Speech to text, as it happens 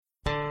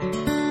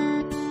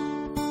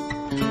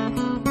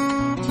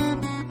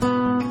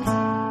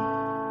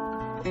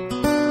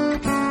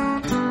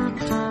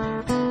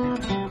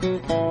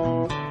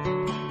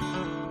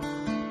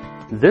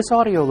This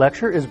audio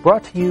lecture is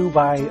brought to you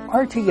by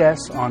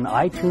RTS on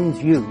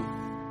iTunes U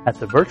at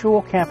the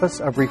virtual campus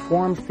of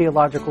Reformed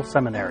Theological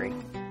Seminary.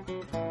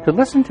 To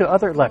listen to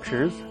other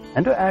lectures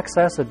and to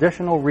access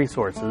additional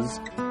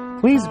resources,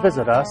 please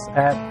visit us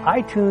at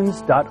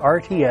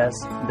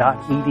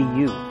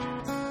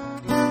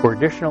itunes.rts.edu. For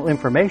additional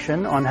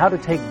information on how to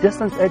take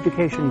distance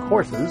education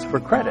courses for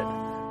credit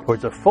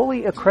towards a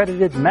fully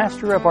accredited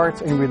Master of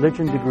Arts in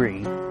Religion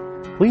degree,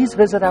 please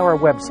visit our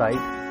website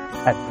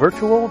at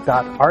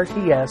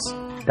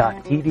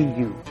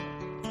virtual.rts.edu.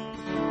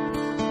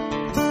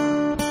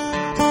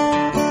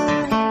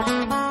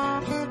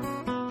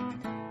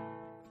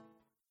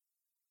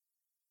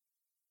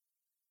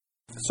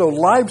 So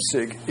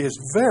Leipzig is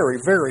very,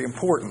 very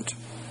important.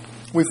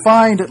 We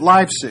find at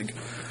Leipzig,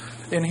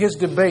 in his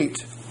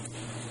debate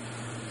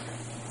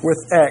with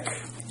Eck,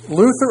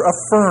 Luther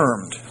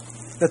affirmed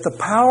that the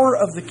power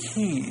of the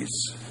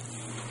keys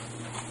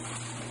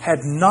had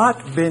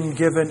not been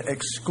given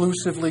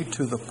exclusively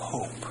to the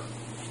Pope,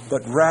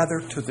 but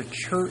rather to the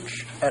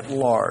Church at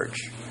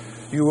large.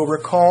 You will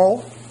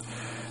recall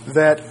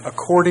that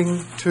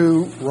according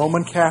to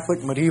Roman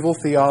Catholic medieval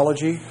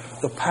theology,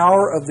 the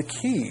power of the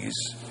keys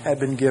had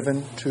been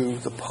given to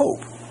the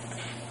Pope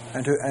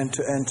and to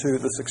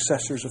the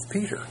successors of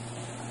Peter.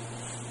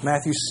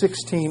 Matthew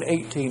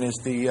 16:18 is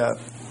the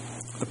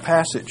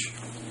passage.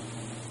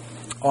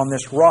 On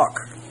this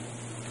rock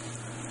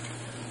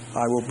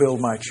I will build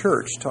my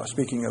church.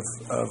 Speaking of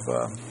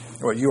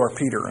you are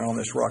Peter, and on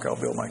this rock I'll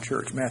build my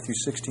church. Matthew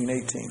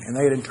 16:18. And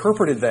they had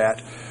interpreted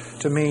that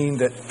to mean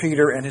that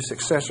Peter and his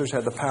successors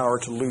had the power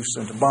to loose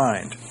and to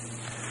bind.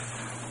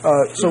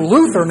 So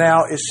Luther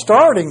now is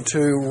starting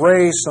to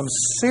raise some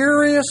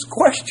serious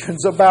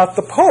questions about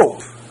the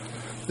Pope.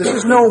 This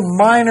is no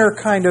minor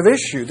kind of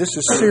issue. This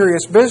is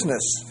serious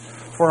business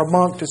for a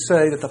monk to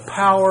say that the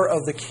power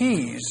of the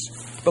keys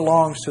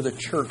belongs to the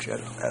church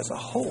as a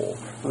whole,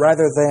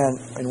 rather than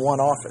in one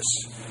office.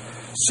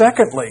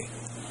 Secondly,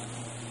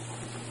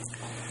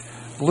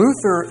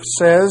 Luther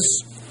says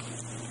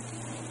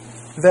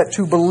that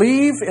to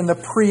believe in the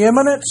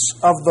preeminence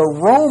of the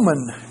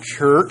Roman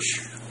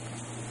church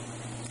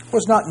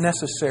was not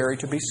necessary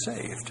to be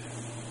saved.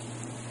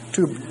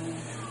 To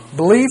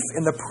belief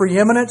in the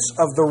preeminence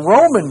of the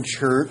Roman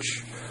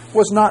church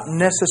was not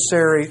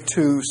necessary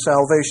to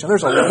salvation.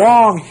 There's a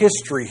long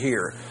history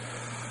here.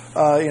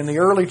 In the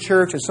early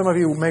church, and some of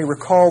you may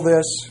recall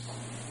this,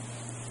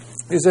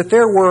 is that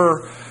there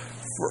were,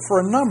 for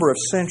a number of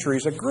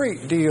centuries, a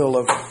great deal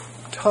of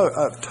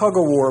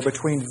tug-of-war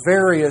between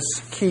various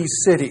key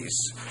cities.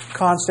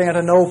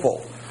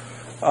 Constantinople,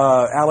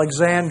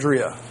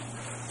 Alexandria,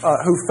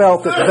 who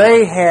felt that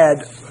they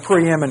had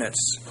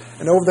preeminence.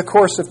 And over the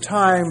course of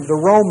time, the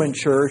Roman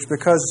Church,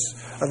 because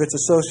of its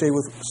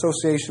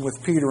association with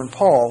Peter and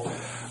Paul,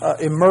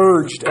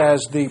 emerged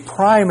as the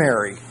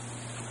primary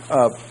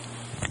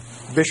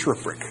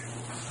bishopric.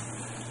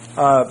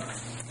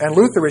 And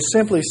Luther is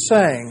simply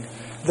saying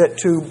that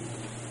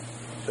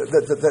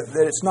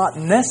that it's not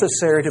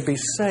necessary to be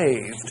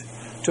saved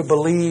to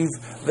believe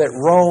that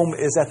Rome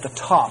is at the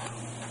top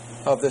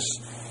of this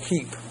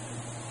heap.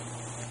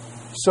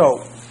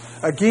 So,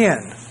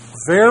 again,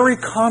 very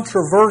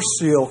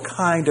controversial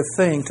kind of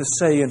thing to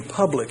say in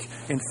public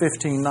in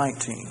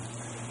 1519.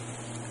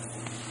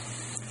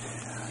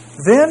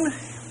 Then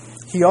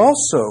he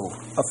also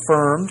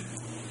affirmed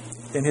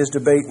in his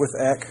debate with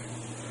Eck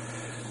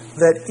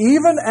that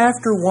even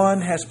after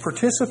one has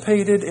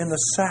participated in the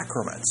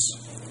sacraments,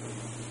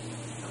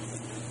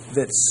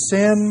 that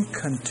sin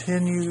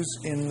continues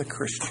in the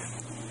Christian.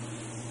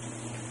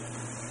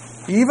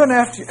 Even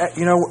after,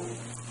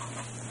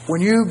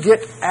 when you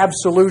get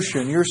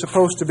absolution, you're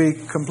supposed to be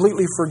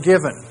completely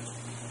forgiven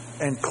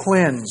and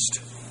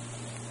cleansed.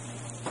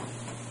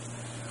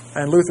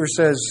 And Luther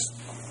says,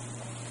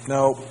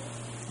 no,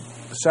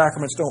 the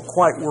sacraments don't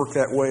quite work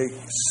that way.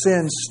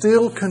 Sin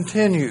still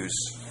continues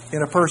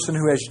in a person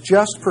who has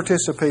just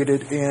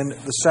participated in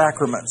the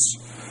sacraments.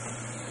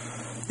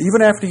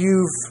 Even after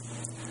you've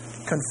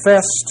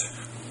confessed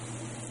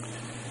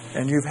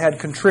and you've had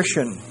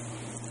contrition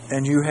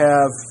and you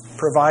have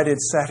provided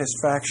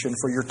satisfaction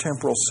for your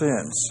temporal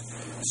sins,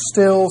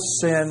 still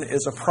sin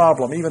is a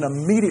problem, even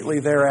immediately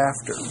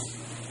thereafter.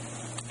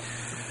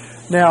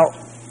 Now,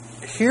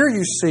 here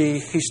you see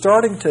he's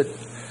starting to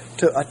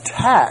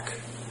attack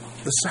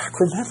the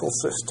sacramental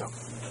system.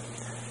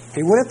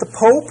 He went at the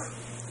Pope,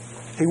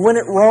 he went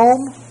at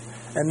Rome,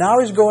 and now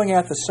he's going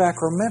at the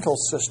sacramental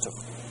system.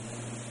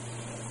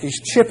 He's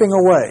chipping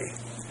away.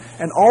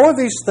 And all of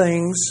these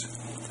things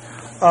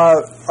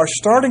are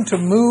starting to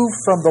move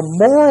from the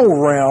moral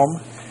realm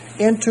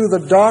into the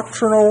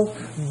doctrinal,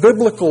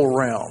 biblical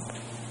realm.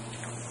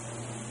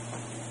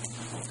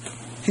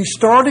 He's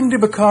starting to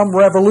become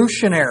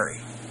revolutionary.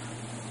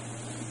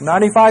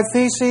 95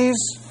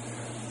 Theses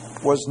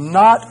was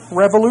not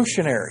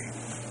revolutionary.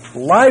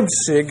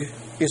 Leipzig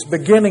is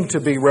beginning to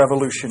be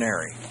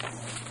revolutionary.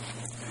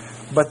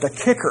 But the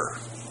kicker,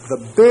 the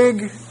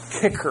big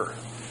kicker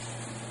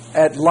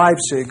at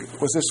Leipzig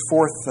was this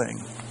fourth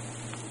thing.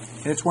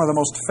 And it's one of the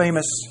most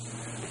famous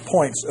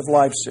points of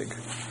Leipzig.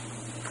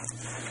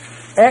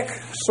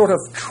 Eck sort of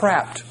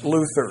trapped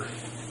Luther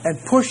and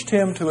pushed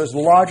him to his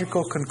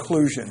logical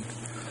conclusion.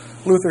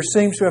 Luther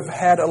seems to have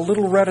had a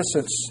little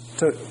reticence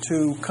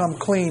to come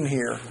clean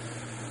here,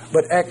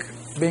 but Eck,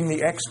 being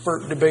the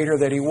expert debater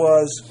that he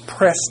was,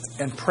 pressed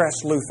and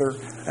pressed Luther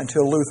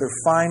until Luther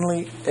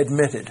finally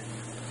admitted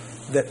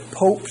that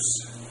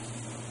popes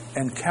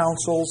and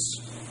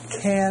councils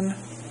can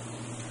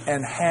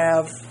and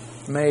have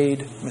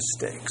made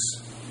mistakes.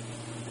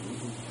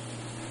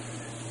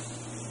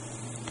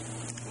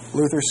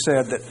 Luther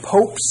said that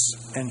popes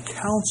and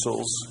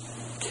councils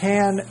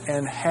can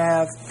and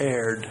have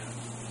erred.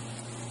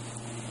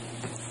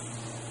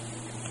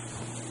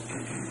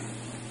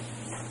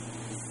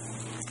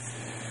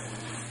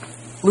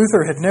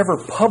 Luther had never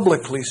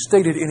publicly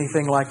stated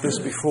anything like this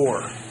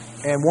before,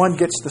 and one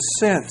gets the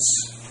sense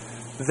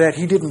that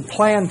he didn't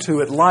plan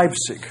to at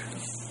Leipzig,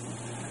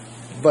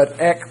 but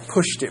Eck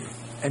pushed him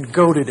and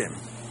goaded him,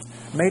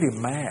 made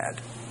him mad.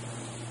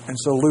 And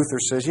so Luther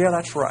says, yeah,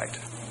 that's right.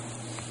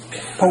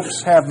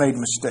 Popes have made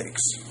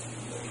mistakes.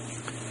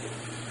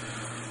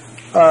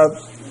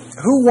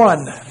 Who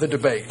won the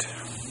debate?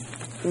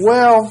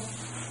 Well,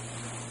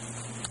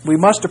 we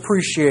must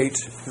appreciate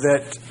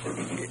that.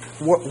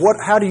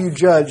 How do you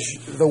judge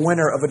the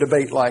winner of a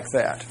debate like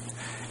that?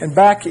 And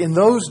back in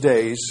those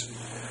days,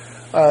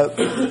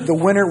 the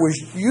winner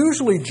was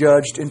usually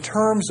judged in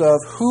terms of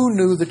who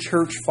knew the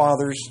church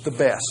fathers the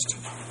best.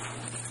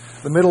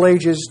 The Middle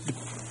Ages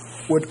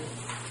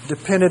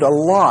depended a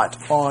lot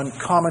on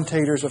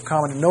commentators of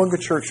knowing the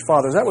church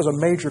fathers. That was a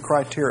major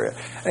criteria.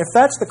 And if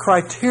that's the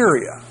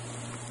criteria,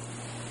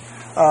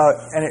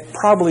 and it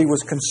probably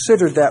was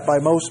considered that by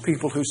most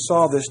people who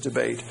saw this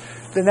debate,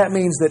 then that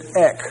means that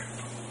Eck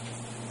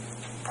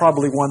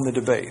probably won the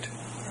debate.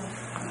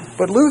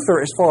 But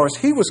Luther, as far as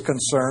he was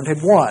concerned,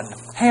 had won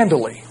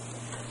handily.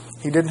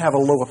 He didn't have a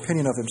low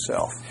opinion of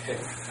himself.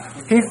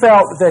 He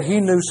felt that he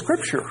knew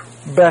Scripture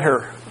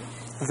better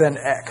than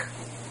Eck.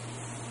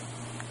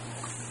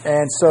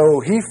 And so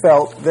he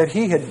felt that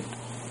he had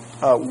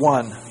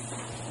won.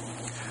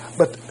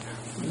 But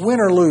win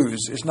or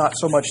lose is not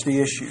so much the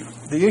issue.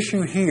 The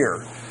issue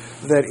here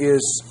that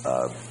is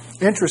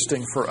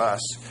interesting for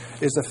us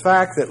is the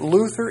fact that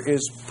Luther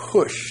is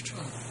pushed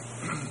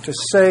to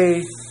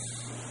say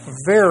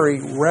very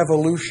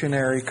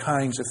revolutionary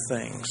kinds of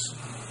things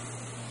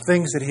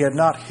that he had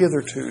not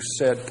hitherto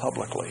said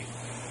publicly.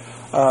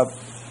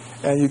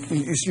 And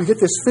you get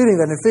this feeling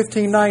that in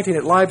 1519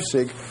 at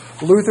Leipzig,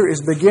 Luther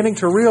is beginning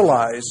to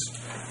realize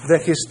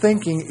that his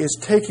thinking is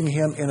taking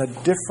him in a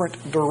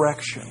different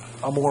direction,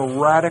 a more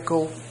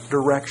radical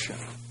direction.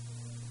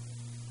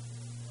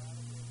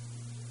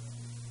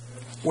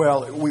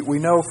 Well, we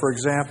know, for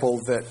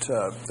example,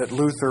 that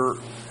Luther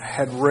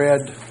had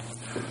read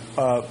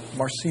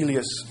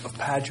Marsilius of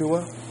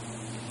Padua,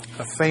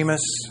 a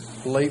famous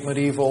late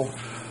medieval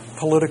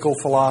political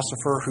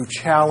philosopher who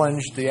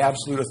challenged the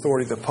absolute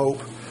authority of the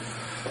Pope.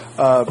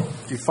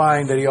 You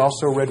find that he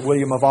also read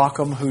William of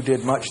Ockham, who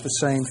did much the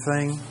same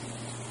thing.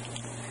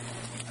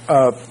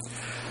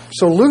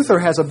 So Luther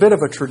has a bit of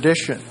a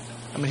tradition.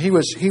 I mean, he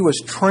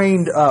was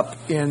trained up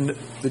in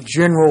the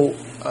general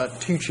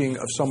teaching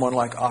of someone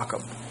like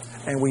Ockham,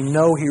 and we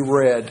know he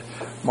read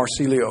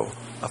Marsilio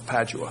of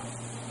Padua.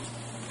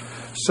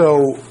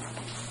 So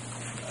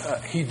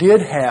he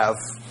did have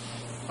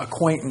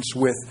acquaintance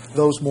with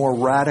those more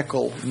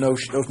radical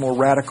notions, those more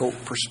radical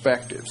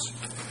perspectives.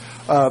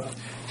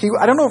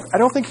 I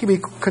don't think he'd be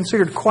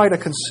considered quite a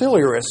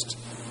conciliarist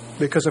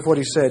because of what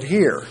he said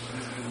here.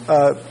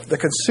 The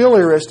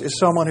conciliarist is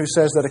someone who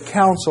says that a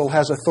council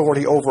has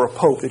authority over a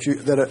pope,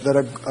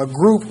 that a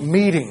group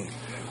meeting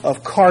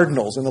of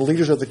cardinals and the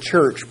leaders of the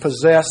church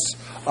possess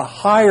a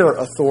higher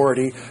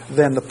authority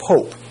than the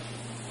pope.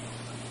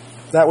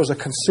 That was a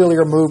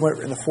conciliar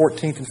movement in the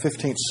 14th and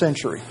 15th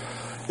century.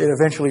 It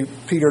eventually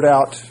petered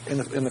out in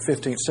the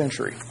 15th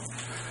century.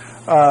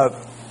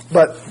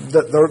 But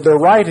their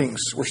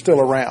writings were still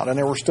around, and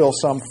there were still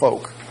some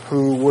folk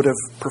who would have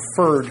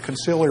preferred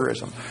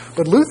conciliarism.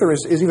 But Luther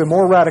is even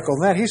more radical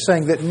than that. He's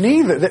saying that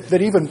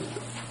that even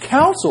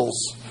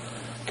councils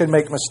can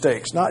make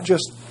mistakes, not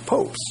just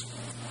popes.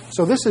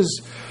 So this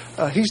is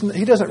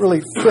he doesn't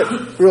really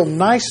fit real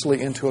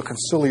nicely into a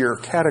conciliar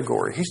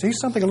category. He's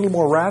something a little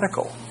more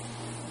radical,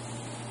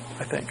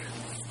 I think.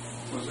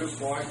 Was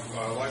this like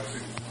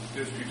Leipzig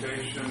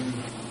disputation,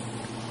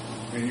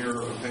 in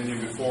your opinion,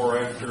 before or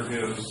after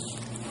his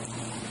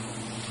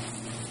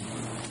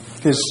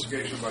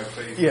by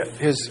faith? Yeah,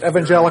 his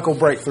evangelical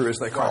breakthrough, as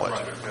they call it.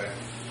 Right, okay.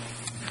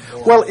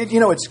 Well,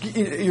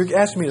 you're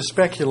asking me to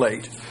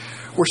speculate.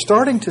 We're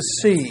starting to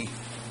see,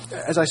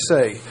 as I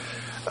say,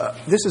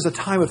 this is a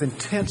time of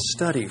intense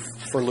study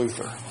for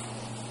Luther.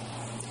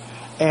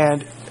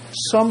 And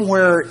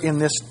somewhere in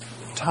this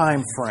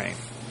time frame,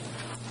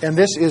 and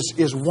this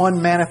is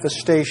one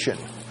manifestation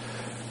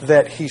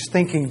that he's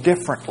thinking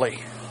differently.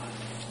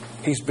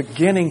 He's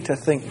beginning to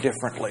think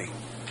differently.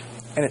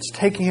 And it's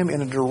taking him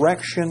in a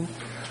direction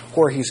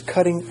where he's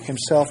cutting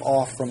himself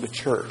off from the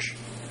church.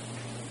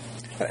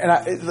 And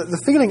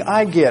the feeling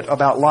I get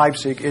about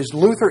Leipzig is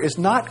Luther is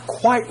not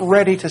quite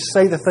ready to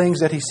say the things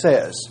that he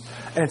says.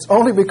 And it's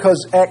only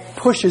because Eck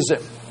pushes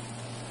him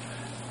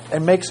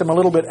and makes him a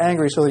little bit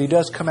angry so that he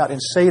does come out and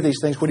say these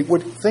things,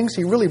 things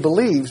he really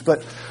believes,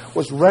 but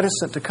was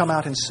reticent to come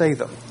out and say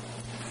them.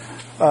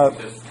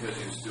 Just because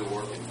he's still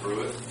working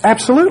through it?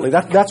 Absolutely.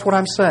 That's what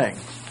I'm saying.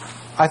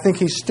 I think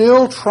he's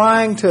still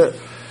trying to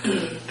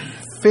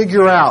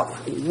figure out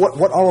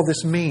what all of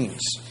this means.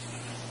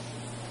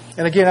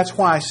 And again, that's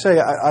why I say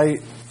I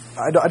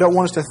don't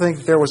want us to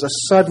think there was a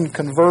sudden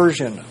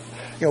conversion,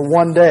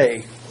 one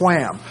day,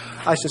 wham.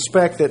 I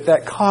suspect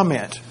that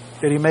comment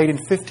that he made in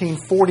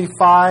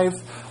 1545,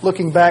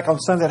 looking back on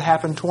something that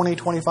happened 20,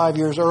 25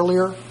 years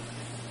earlier, and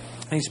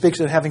he speaks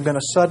of it having been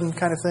a sudden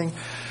kind of thing,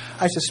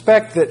 I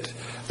suspect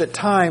that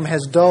time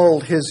has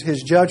dulled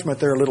his judgment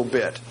there a little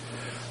bit.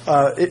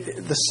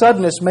 The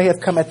suddenness may have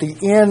come at the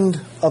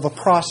end of a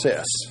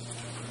process.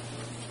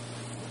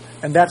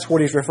 And that's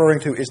what he's referring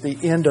to, is the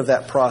end of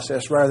that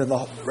process, rather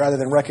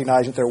than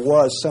recognizing that there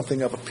was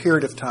something of a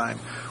period of time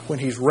when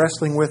he's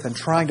wrestling with and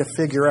trying to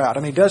figure out. I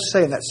mean, he does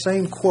say in that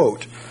same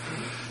quote,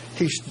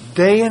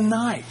 day and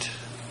night,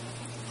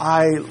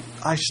 I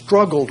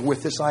struggled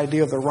with this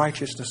idea of the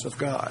righteousness of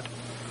God.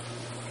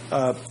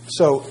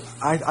 So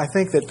I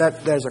think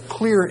that there's a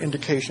clear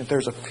indication that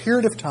there's a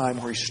period of time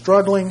where he's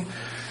struggling.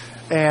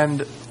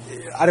 And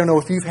I don't know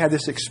if you've had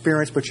this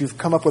experience, but you've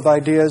come up with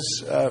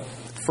ideas.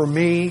 For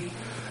me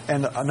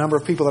and a number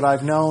of people that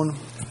I've known,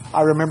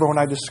 I remember when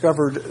I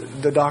discovered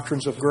the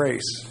doctrines of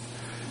grace.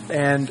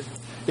 And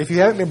if you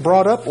haven't been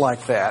brought up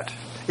like that,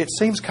 it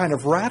seems kind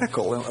of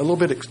radical and a little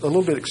bit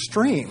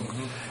extreme.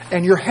 Mm-hmm.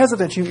 And you're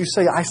hesitant. You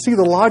say, I see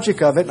the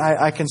logic of it, and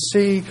I can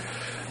see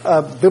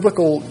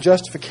biblical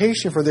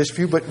justification for this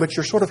view, but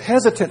you're sort of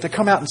hesitant to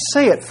come out and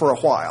say it for a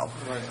while.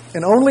 Right.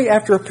 And only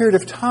after a period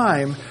of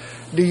time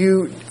do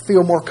you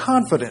feel more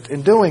confident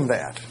in doing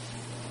that.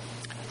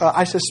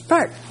 I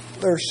suspect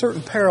there are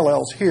certain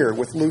parallels here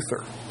with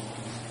Luther.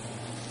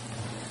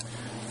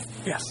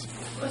 Yes?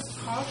 Was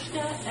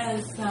Karlstadt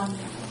as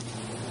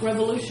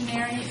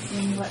revolutionary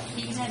in what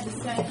he had to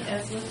say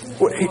as Luther?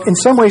 Well, in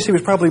some ways, he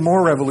was probably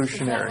more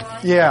revolutionary.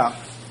 Right? Yeah.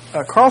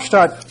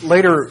 Karlstadt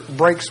later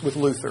breaks with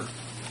Luther.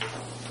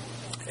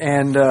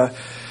 And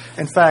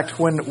in fact,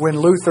 when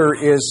Luther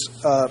is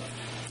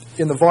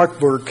in the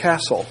Wartburg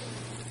Castle,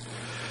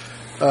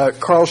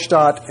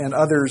 Karlstadt and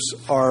others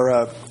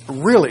are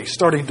really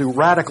starting to do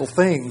radical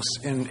things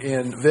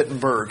in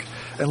Wittenberg.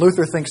 And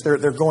Luther thinks they're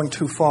going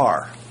too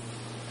far.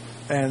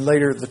 And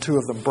later the two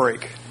of them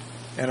break.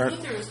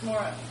 Luther is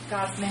more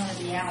God's man of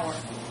the hour,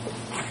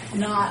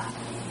 not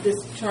this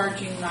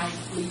charging knight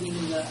leading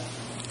the...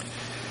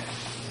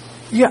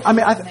 Yeah, I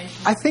mean,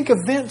 I think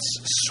events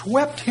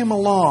swept him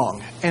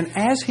along. And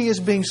as he is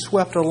being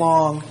swept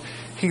along,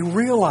 he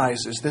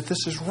realizes that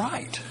this is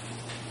right.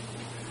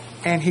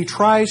 And he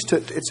tries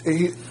to...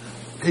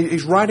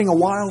 He's riding a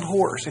wild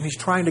horse, and he's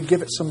trying to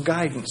give it some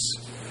guidance.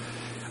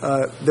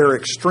 There are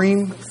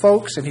extreme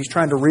folks, and he's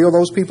trying to reel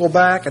those people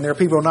back, and there are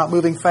people who are not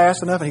moving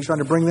fast enough, and he's trying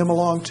to bring them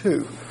along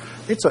too.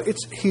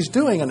 He's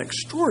doing an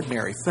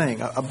extraordinary thing,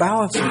 a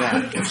balancing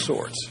act of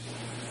sorts.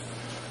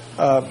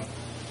 I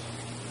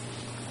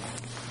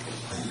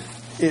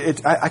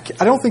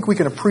don't think we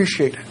can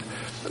appreciate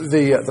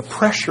the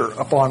pressure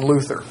upon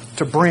Luther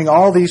to bring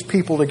all these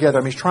people together.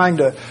 I mean, he's trying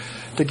to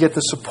get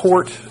the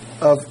support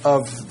of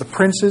the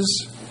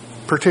princes,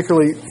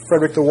 particularly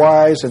Frederick the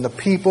Wise, and the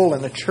people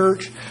and the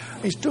church.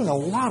 He's doing a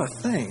lot of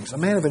things. A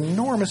man of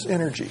enormous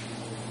energy.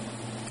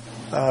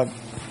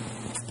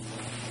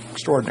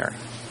 Extraordinary.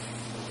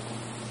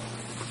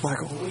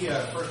 Michael? When we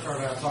first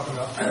started out talking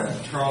about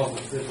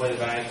Charles way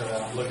back,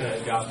 looking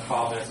at God's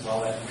providence and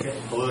all that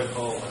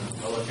political and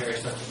military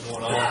stuff that's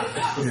going on.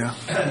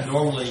 Yeah.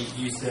 Normally,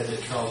 you said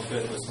that Charles V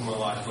was someone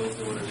like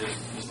Luther would have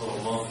just this little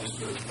monk just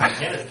sort of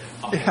headed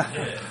off his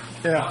head.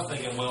 Yeah. I was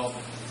thinking, well,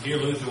 here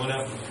Luther went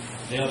up and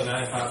nailed the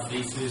 95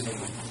 Theses,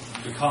 and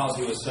because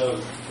he was so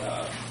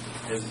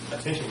his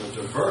attention was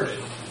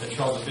diverted, that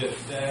Charles V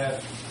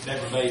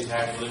degrades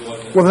actually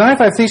wasn't. Well, the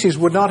 95 Theses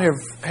would not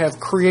have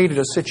created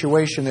a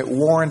situation that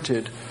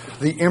warranted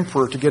the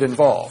emperor to get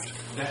involved.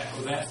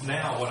 That's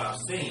now what I've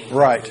seen.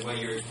 Right. The way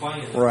you're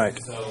explaining it. Right.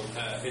 So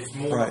it's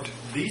more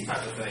these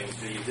type of things,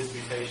 the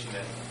disputation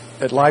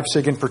at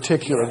Leipzig in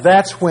particular. Yeah.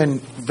 That's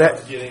when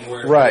that. Getting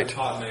where right.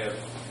 May have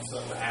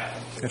something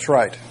happened. That's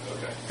right.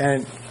 Okay.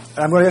 And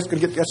I'm going to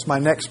get that's my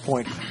next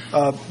point.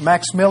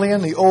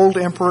 Maximilian, the old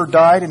emperor,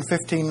 died in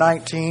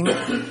 1519,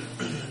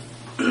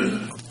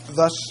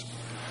 thus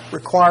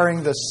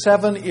requiring the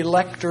 7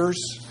 electors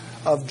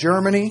of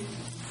Germany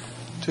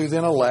to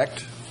then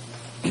elect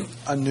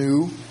a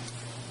new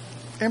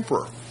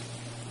emperor.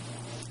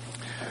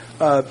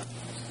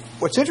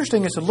 What's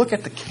interesting is to look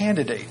at the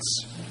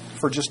candidates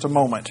for just a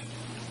moment.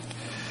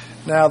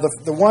 Now,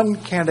 the one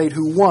candidate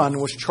who won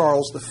was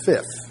Charles V.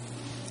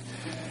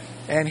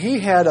 And he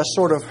had a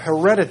sort of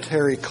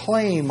hereditary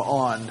claim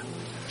on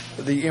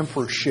the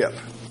emperorship.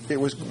 It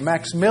was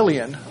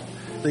Maximilian,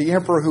 the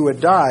emperor who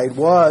had died,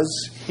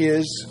 was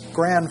his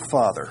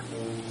grandfather.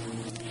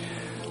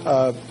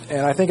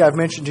 And I think I've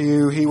mentioned to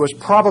you he was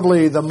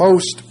probably the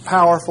most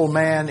powerful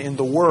man in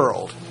the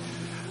world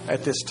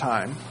at this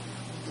time.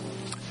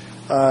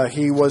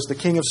 He was the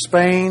king of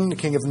Spain, the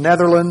king of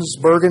Netherlands,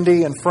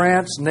 Burgundy and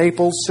France,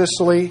 Naples,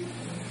 Sicily,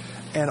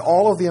 and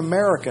all of the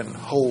American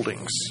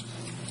holdings.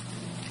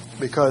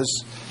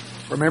 Because,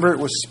 remember, it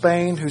was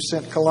Spain who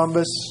sent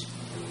Columbus,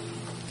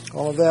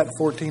 all of that in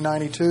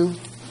 1492.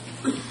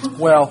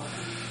 Well,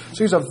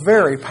 so he's a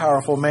very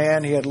powerful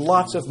man. He had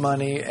lots of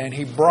money, and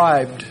he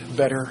bribed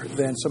better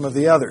than some of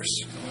the others.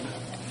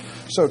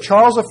 So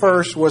Charles I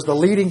was the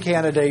leading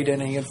candidate,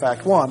 and he in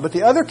fact won. But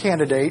the other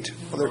candidate,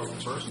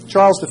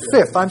 Charles V,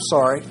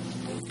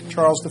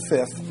 Charles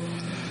V.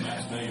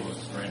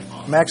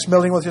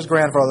 Maximilian was his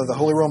grandfather, the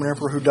Holy Roman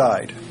Emperor who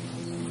died.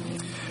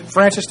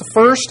 Francis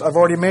I, I've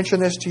already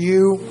mentioned this to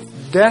you,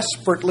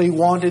 desperately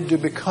wanted to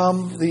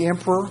become the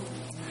emperor.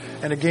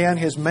 And again,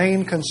 his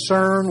main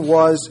concern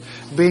was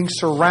being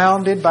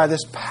surrounded by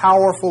this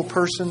powerful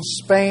person,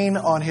 Spain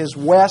on his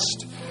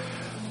west,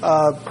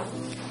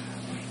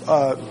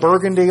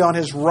 Burgundy on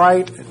his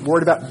right,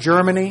 worried about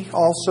Germany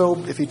also.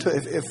 If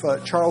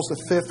Charles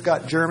V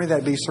got Germany,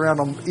 that'd be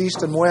surrounded on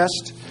east and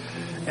west,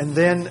 and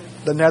then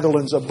the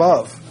Netherlands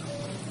above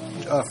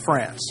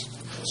France.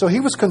 So he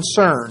was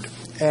concerned,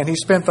 and he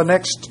spent the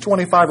next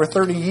 25 or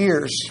 30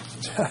 years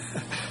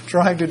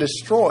trying to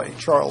destroy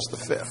Charles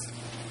V.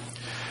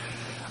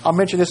 I'll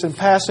mention this in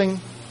passing.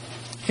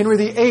 Henry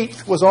VIII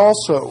was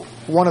also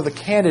one of the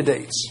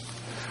candidates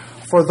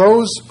for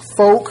those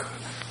folk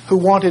who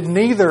wanted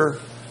neither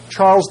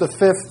Charles V,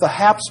 the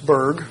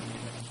Habsburg,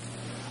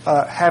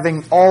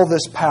 having all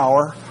this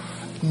power,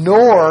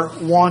 nor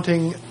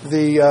wanting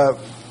the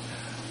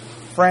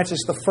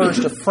Francis I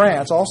of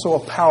France, also a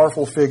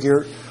powerful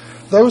figure.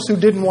 Those who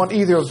didn't want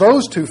either of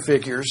those two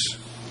figures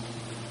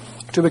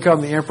to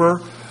become the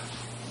emperor,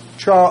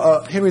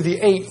 Henry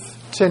VIII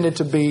tended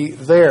to be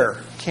their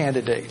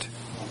candidate.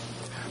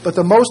 But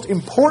the most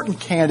important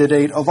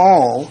candidate of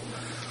all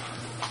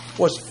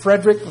was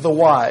Frederick the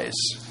Wise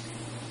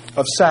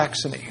of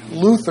Saxony,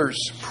 Luther's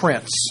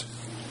prince.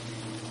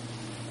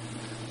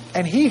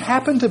 And he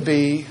happened to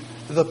be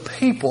the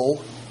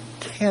papal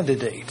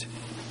candidate.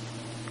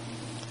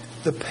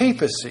 The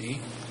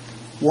papacy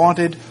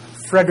wanted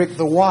Frederick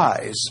the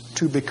Wise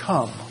to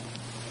become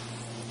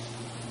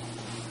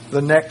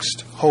the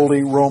next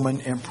Holy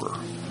Roman Emperor.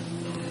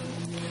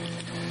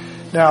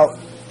 Now,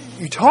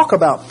 you talk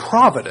about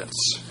providence.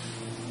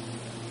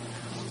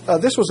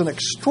 This was an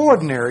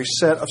extraordinary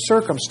set of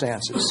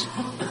circumstances,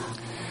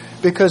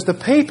 because the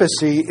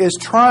papacy is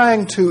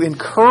trying to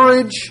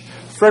encourage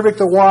Frederick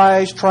the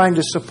Wise, trying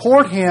to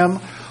support him,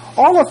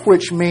 all of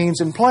which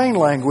means, in plain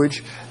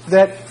language,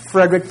 that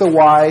Frederick the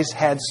Wise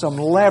had some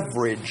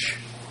leverage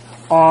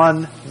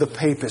on the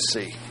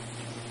papacy.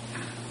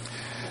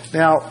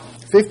 Now,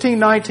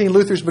 1519,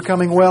 Luther's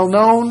becoming well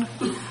known.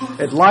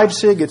 At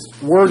Leipzig,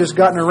 word has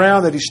gotten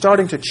around that he's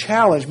starting to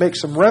challenge, make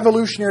some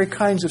revolutionary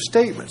kinds of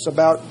statements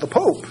about the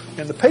Pope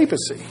and the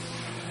papacy.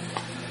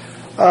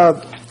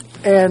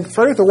 And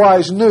Frederick the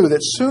Wise knew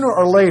that sooner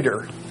or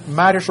later,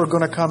 matters were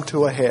going to come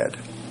to a head.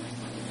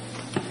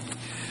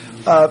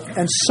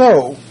 And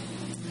so,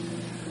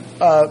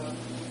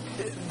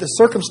 the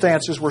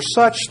circumstances were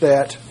such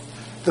that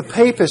the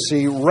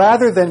papacy,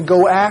 rather than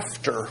go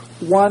after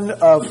one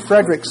of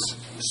Frederick's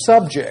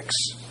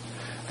subjects,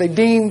 they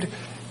deemed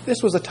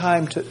this was a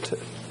time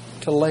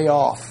to lay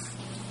off.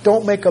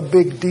 Don't make a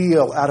big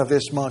deal out of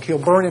this monk. He'll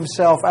burn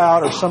himself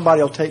out, or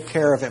somebody will take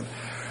care of him.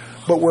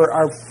 But where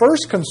our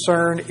first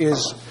concern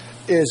is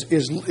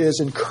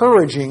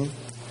encouraging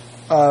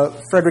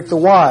Frederick the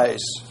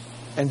Wise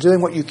and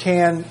doing what you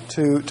can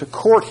to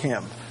court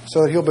him,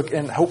 so that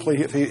and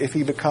hopefully if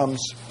he becomes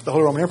the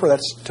Holy Roman Emperor,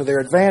 that's to their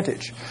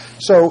advantage.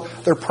 So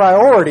their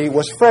priority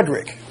was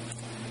Frederick,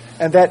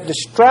 and that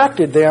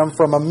distracted them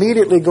from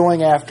immediately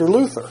going after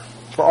Luther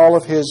for all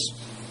of his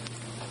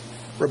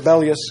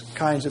rebellious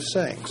kinds of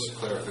sayings.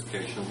 For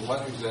clarification,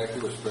 what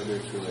exactly was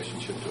Frederick's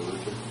relationship to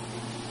Luther?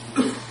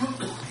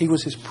 He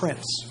was his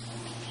prince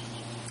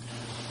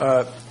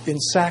in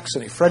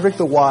Saxony, Frederick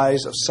the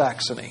Wise of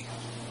Saxony.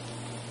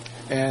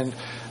 And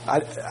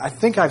I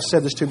think I've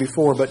said this to you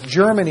before, but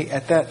Germany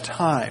at that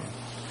time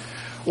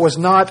was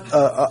not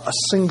a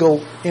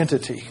single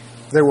entity.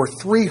 There were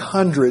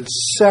 300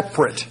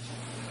 separate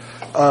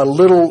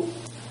little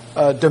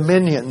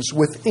dominions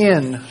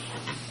within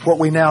what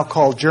we now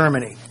call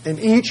Germany. And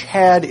each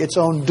had its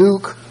own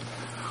duke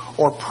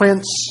or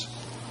prince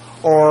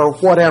or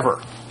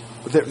whatever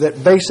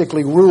that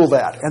basically ruled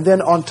that. And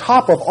then on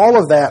top of all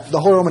of that, the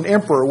Holy Roman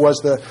Emperor was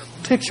the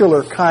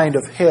titular kind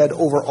of head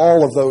over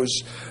all of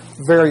those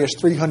various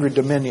 300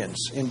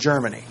 dominions in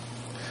Germany.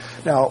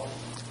 Now,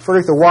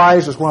 Frederick the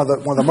Wise was one of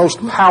the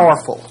most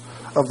powerful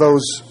of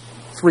those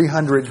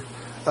 300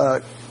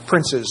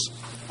 princes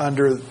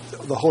under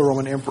the Holy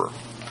Roman Emperor.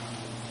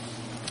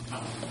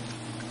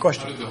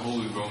 Question? How did the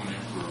Holy Roman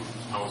Emperor,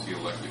 how was he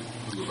elected?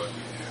 Who elected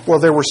him? Well,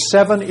 there were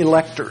 7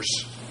 electors,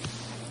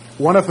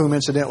 one of whom,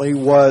 incidentally,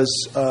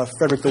 was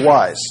Frederick the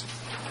Wise.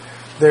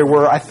 There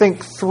were, I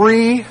think,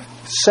 3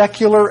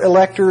 secular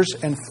electors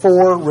and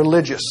 4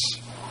 religious.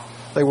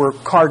 They were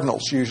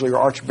cardinals usually, or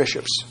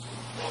archbishops.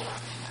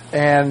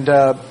 And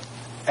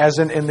as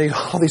in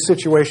all these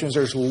situations,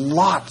 there's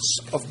lots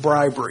of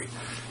bribery.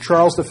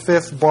 Charles V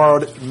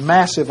borrowed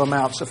massive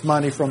amounts of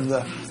money from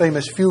the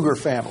famous Fugger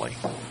family,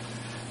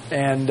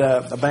 and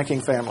a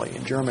banking family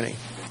in Germany.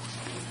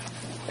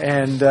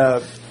 And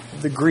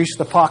they greased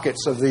the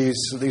pockets of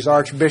these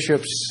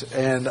archbishops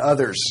and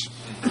others.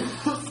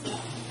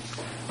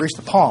 Grease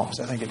the palms,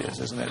 I think it is,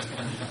 isn't it?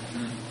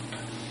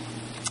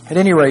 At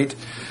any rate,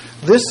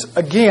 this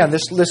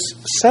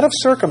set of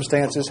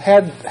circumstances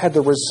had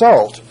the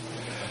result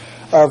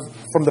of,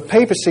 from the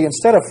papacy,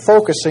 instead of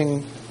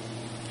focusing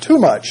too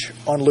much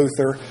on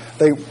Luther,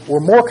 they were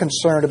more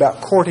concerned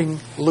about courting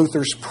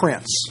Luther's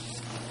prince.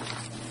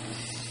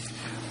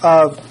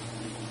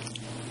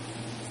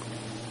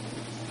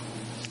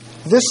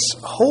 This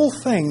whole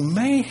thing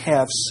may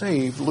have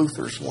saved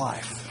Luther's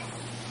life.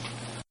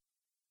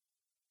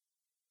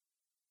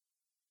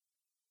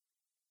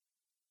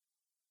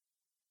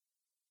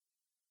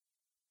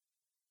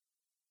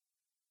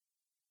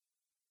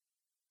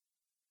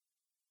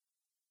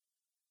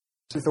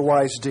 Luther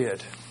Wise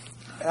did.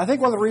 I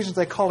think one of the reasons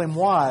they call him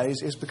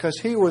wise is because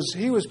he was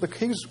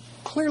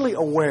clearly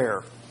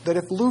aware that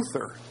if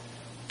Luther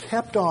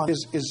kept on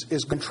is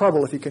in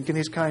trouble if he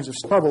continues these kinds of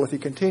trouble if he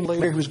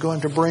continued, he was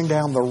going to bring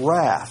down the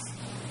wrath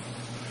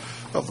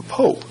of the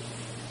Pope.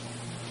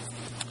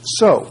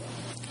 So,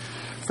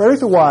 Frederick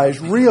the Wise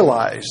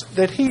realized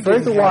that he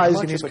didn't have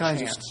much of a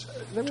chance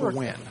to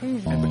win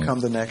and become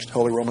the next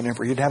Holy Roman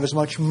Emperor. He didn't have as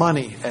much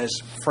money as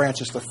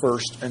Francis I,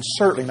 and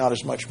certainly not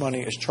as much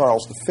money as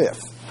Charles V.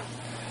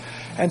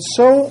 And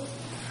so,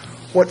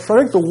 what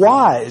Frederick the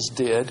Wise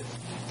did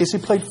is he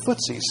played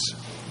footsies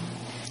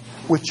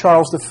with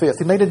Charles V.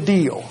 He made a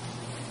deal.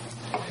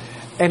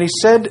 And he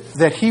said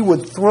that he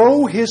would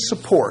throw his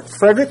support,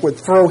 Frederick would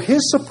throw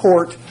his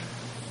support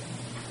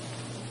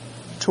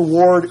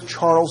toward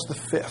Charles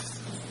V.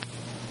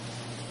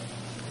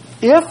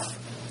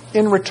 If,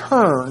 in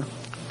return,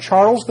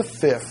 Charles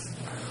V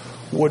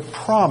would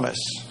promise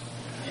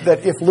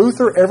that if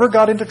Luther ever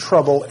got into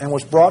trouble and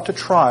was brought to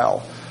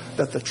trial,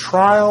 that the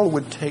trial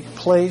would take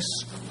place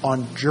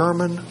on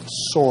German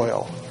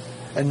soil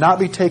and not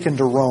be taken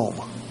to Rome,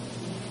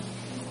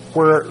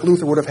 where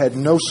Luther would have had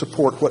no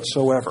support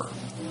whatsoever.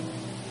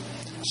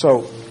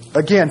 So,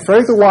 again,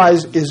 Frederick the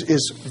Wise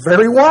is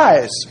very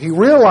wise. He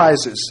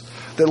realizes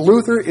that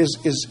Luther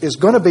is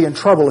going to be in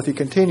trouble if he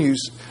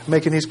continues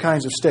making these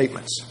kinds of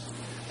statements.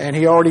 And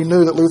he already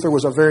knew that Luther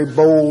was a very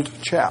bold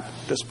chap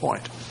at this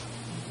point.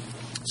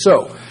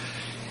 So,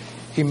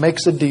 he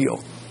makes a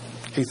deal.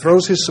 He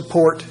throws his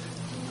support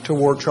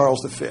toward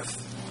Charles V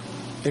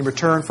in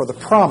return for the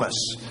promise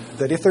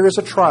that if there is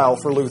a trial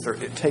for Luther,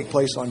 it take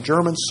place on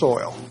German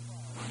soil.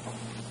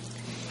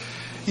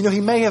 You know,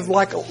 he may have,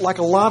 like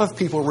a lot of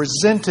people,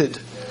 resented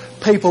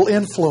papal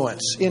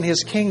influence in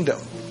his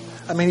kingdom.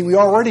 I mean, we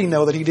already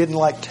know that he didn't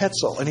like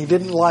Tetzel, and he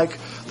didn't like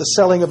the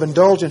selling of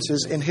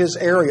indulgences in his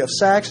area of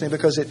Saxony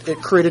because it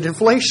created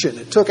inflation.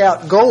 It took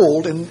out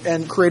gold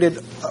and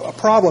created a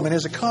problem in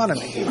his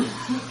economy.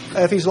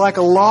 If he's like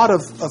a lot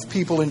of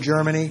people in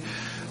Germany,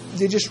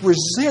 they just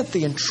resent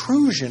the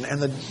intrusion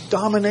and the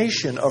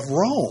domination of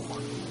Rome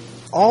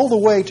all the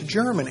way to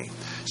Germany.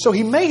 So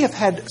he may have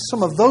had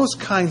some of those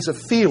kinds of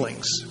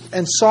feelings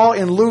and saw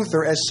in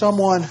Luther as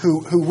someone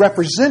who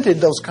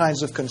represented those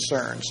kinds of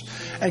concerns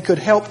and could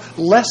help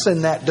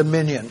lessen that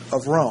dominion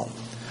of Rome.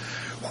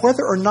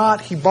 Whether or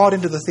not he bought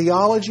into the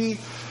theology,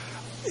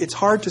 it's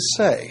hard to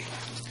say.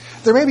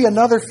 There may be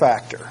another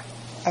factor.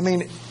 I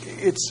mean,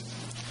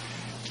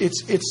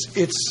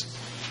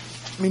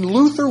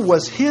 Luther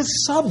was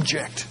his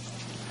subject,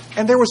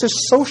 and there was a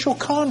social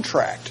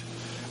contract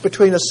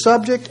between a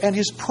subject and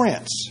his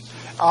prince.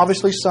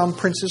 Obviously, some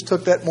princes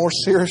took that more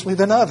seriously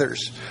than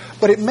others.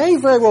 But it may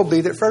very well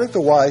be that Frederick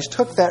the Wise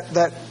took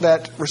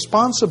that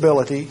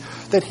responsibility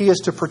that he is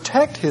to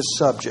protect his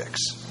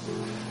subjects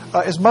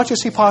as much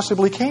as he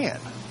possibly can.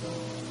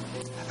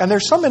 And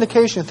there's some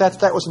indication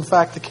that was in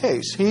fact the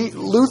case.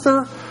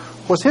 Luther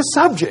was his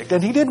subject,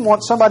 and he didn't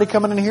want somebody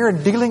coming in here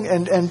and dealing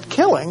and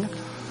killing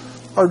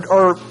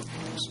or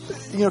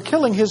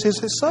killing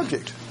his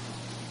subject.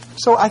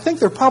 So I think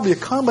there's probably a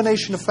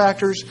combination of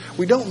factors.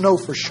 We don't know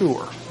for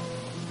sure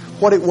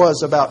what it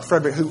was about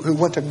Frederick, who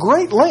went to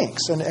great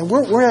lengths, and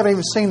we haven't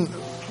even seen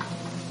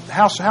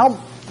how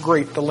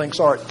great the lengths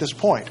are at this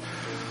point.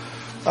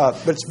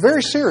 But it's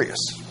very serious,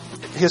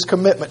 his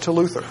commitment to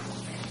Luther.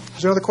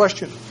 Is there another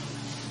question?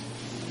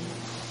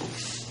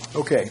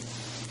 Okay.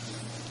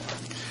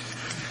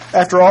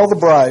 After all the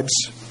bribes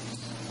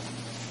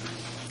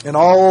and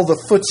all the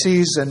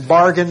footsies and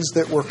bargains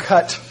that were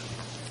cut,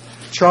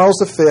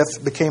 Charles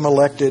V became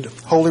elected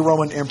Holy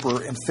Roman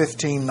Emperor in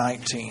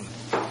 1519.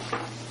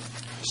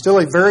 Still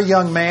a very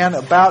young man,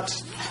 about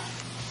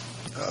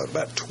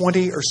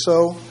 20 or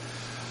so,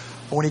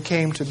 when he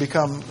came to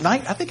become. I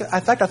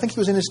think he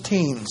was in his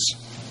teens,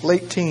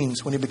 late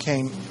teens, when he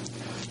became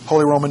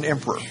Holy Roman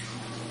Emperor.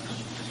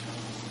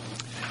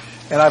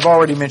 And I've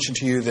already mentioned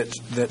to you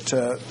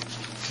that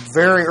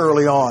very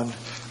early on,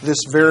 this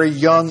very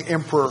young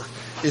emperor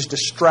is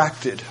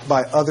distracted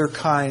by other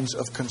kinds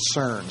of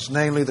concerns,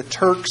 namely the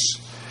Turks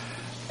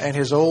and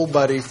his old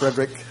buddy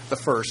Francis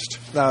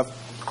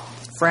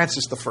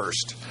I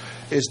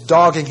is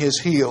dogging his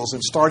heels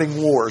and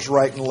starting wars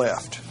right and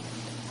left.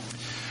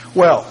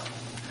 Well,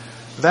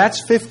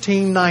 that's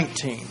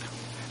 1519,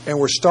 and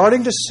we're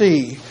starting to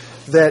see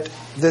that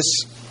this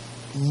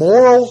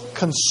moral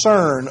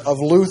concern of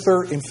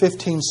Luther in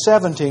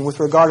 1517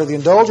 with regard to the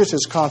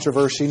indulgences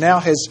controversy now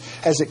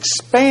has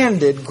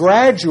expanded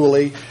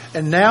gradually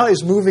and now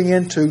is moving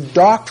into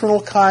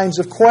doctrinal kinds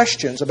of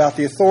questions about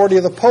the authority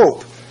of the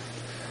Pope.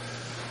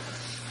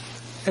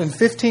 In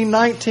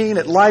 1519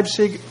 at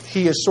Leipzig,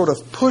 he is sort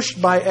of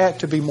pushed by Eck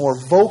to be more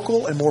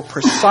vocal and more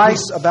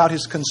precise about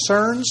his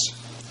concerns.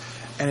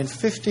 And in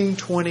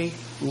 1520,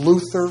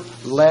 Luther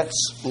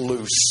lets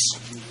loose.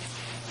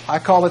 I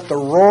call it the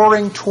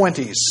Roaring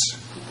Twenties.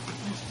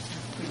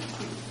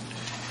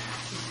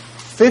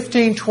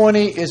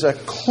 1520 is a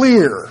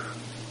clear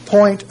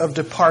point of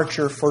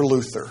departure for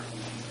Luther.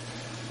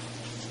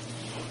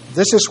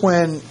 This is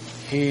when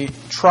he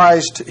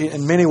tries to,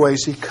 in many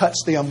ways, he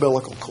cuts the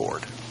umbilical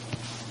cord.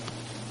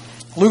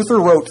 Luther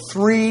wrote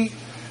 3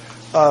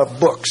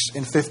 books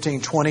in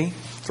 1520,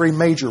 3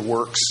 major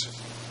works.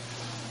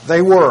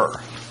 They were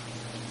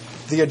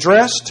the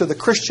Address to the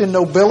Christian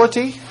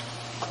Nobility,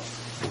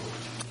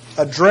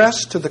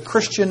 Address to the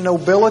Christian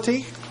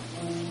Nobility.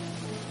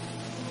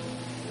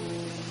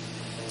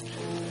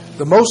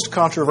 The most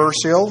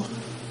controversial,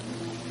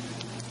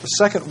 the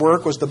second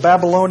work, was the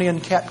Babylonian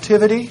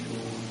Captivity.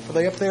 Are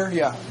they up there?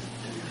 Yeah.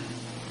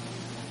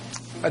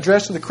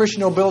 Address to the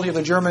Christian Nobility of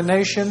the German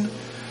Nation,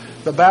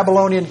 the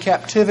Babylonian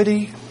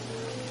Captivity,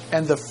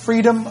 and the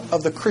Freedom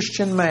of the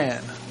Christian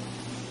Man.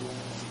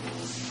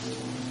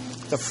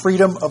 The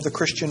Freedom of the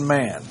Christian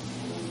Man.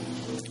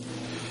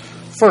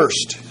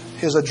 First,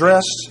 his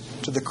address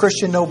to the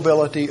Christian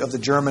nobility of the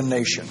German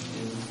nation.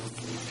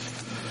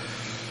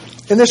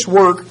 In this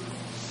work,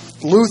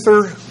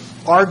 Luther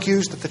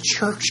argues that the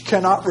church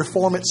cannot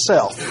reform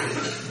itself,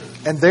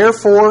 and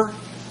therefore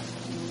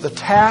the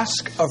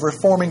task of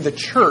reforming the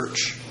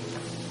church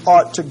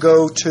ought to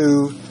go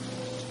to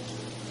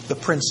the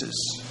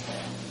princes,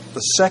 the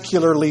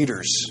secular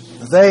leaders.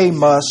 They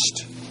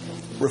must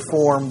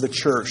reform the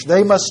church.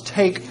 They must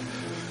take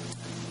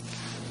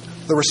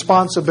the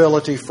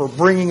responsibility for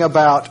bringing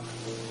about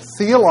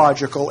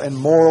theological and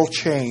moral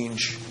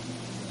change.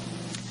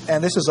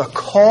 And this is a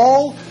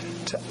call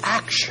to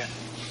action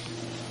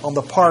on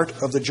the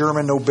part of the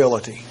German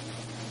nobility.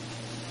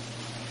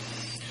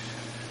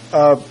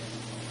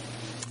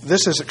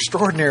 This is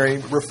extraordinary.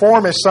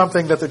 Reform is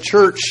something that the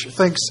church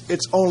thinks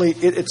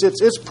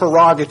it's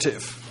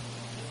prerogative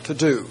to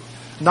do,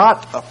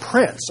 not a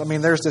prince. I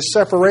mean, there's this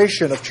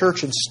separation of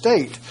church and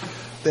state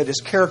that is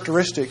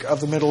characteristic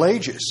of the Middle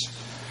Ages.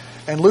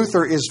 And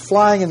Luther is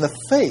flying in the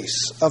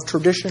face of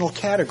traditional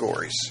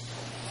categories.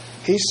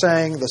 He's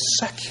saying the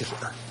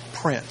secular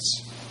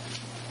prince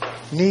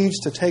needs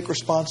to take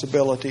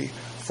responsibility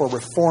for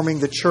reforming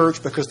the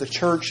church because the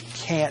church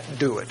can't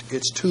do it.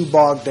 It's too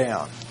bogged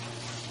down.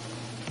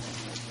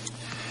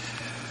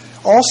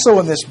 Also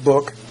in this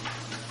book,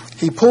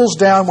 he pulls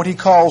down what he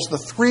calls the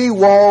 3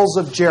 walls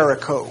of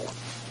Jericho.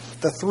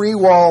 The 3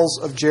 walls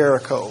of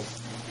Jericho.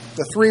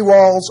 The 3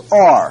 walls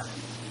are,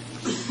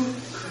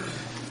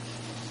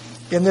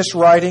 in this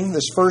writing,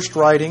 this first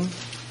writing,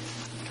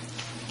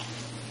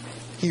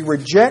 he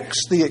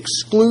rejects the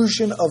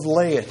exclusion of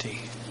laity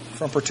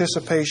from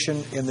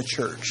participation in the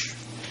church.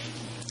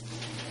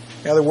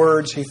 In other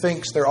words, he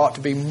thinks there ought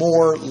to be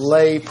more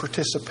lay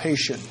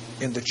participation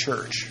in the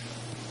church.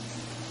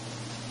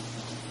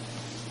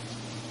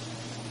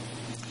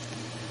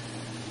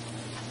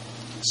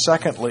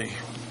 Secondly,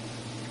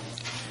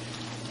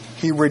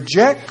 he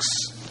rejects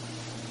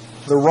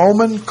the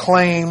Roman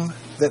claim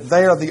that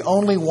they are the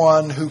only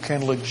one who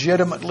can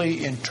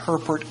legitimately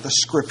interpret the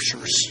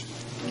Scriptures.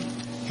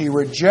 He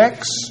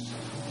rejects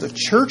the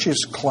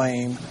church's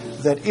claim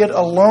that it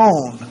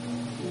alone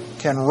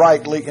can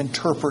rightly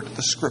interpret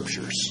the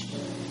Scriptures,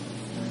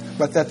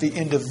 but that the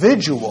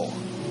individual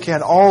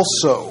can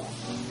also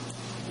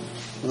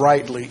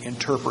rightly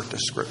interpret the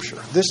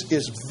Scripture. This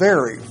is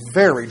very,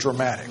 very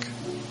dramatic.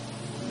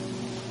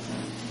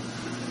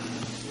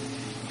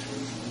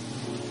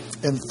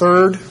 And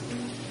third,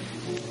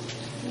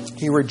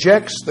 he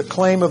rejects the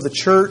claim of the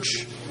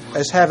church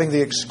as having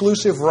the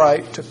exclusive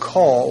right to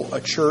call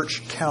a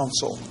church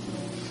council.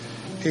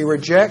 He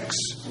rejects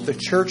the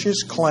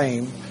church's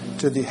claim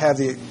to have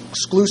the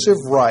exclusive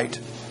right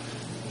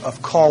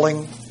of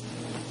calling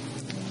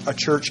a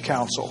church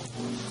council,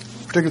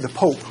 particularly the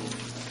Pope.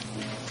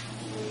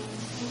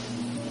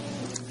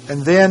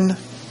 And then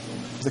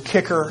the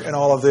kicker in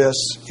all of this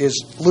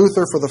is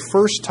Luther, for the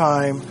first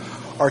time,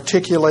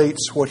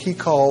 articulates what he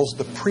calls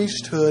the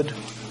priesthood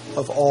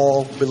of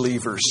all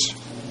believers.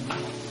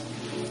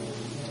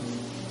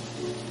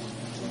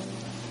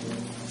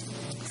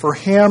 For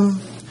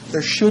him,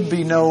 there should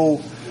be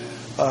no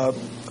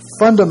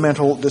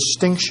fundamental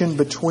distinction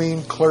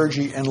between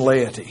clergy and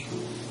laity.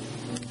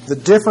 The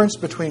difference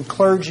between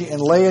clergy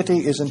and laity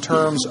is in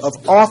terms of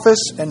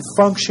office and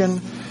function,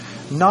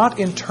 not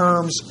in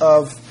terms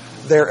of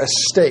their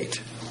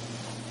estate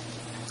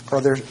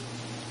or their.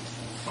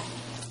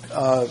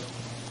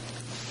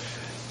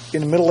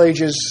 In the Middle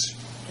Ages,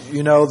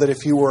 you know that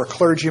if you were a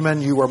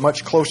clergyman, you were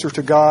much closer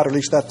to God, or at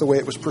least that's the way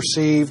it was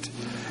perceived.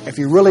 If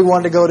you really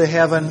wanted to go to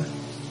heaven,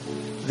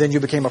 then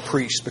you became a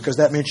priest, because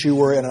that meant you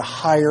were in a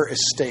higher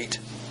estate,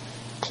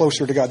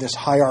 closer to God, this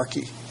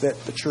hierarchy that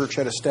the church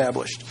had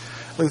established.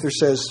 Luther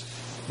says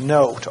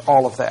no to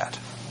all of that.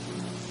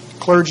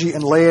 Clergy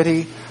and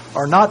laity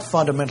are not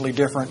fundamentally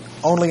different,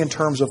 only in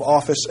terms of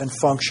office and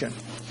function.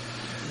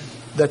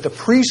 That the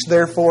priest,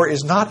 therefore,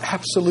 is not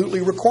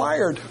absolutely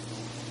required.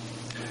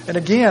 And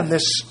again,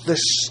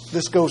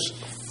 this goes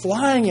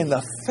flying in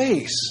the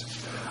face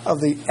of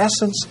the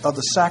essence of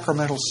the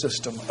sacramental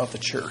system of the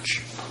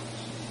church,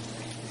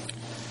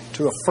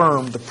 to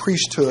affirm the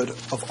priesthood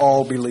of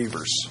all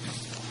believers.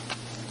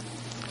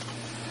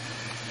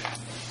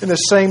 In the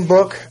same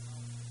book,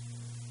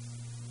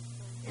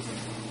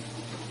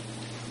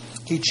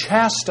 he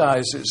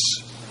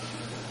chastises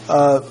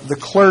the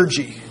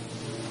clergy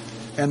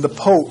and the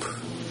Pope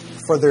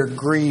for their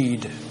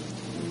greed.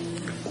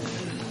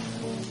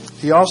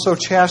 He also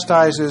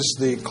chastises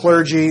the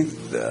clergy,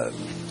 the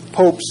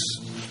popes,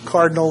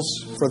 cardinals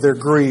for their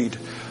greed.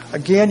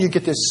 Again, you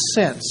get this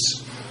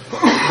sense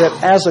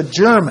that as a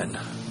German,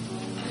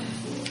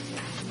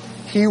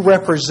 he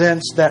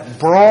represents that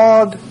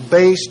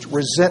broad-based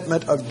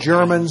resentment of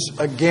Germans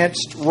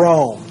against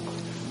Rome.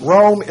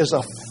 Rome is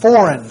a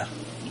foreign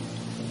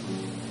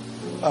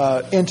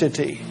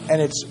entity, and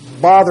it's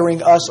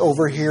bothering us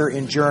over here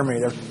in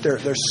Germany.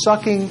 They're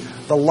sucking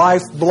the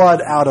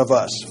lifeblood out of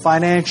us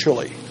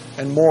financially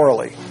and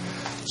morally.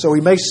 So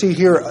we may see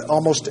here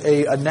almost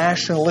a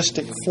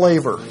nationalistic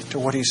flavor to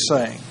what he's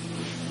saying.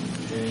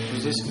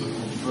 Is this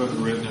book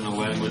written in a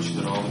language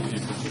that all the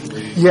people can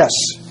read? Yes.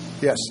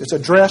 It's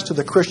addressed to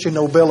the Christian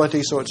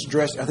nobility, so it's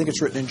addressed. I think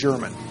it's written in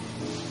German.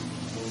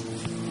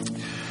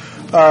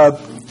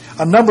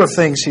 A number of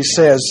things he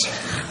says.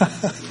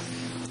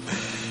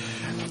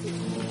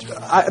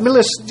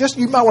 Listen,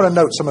 you might want to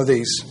note some of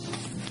these.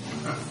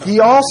 He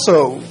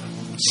also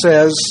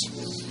says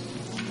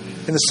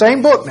in the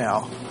same book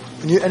now,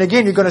 and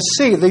again, you're going to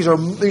see these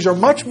are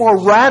much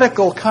more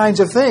radical kinds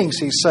of things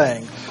he's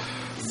saying.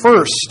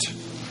 First,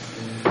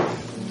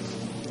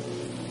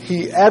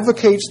 he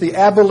advocates the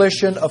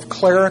abolition of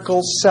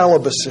clerical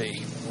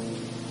celibacy.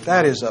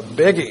 That is a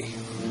biggie.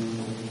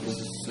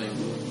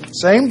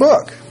 Same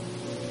book.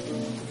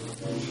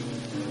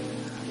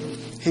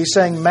 He's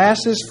saying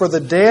masses for the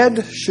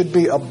dead should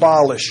be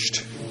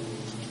abolished.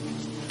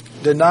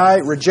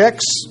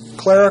 Rejects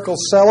clerical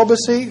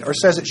celibacy, or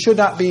says it should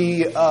not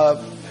be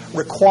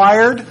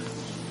required.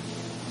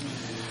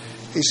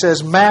 He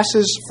says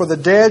masses for the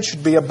dead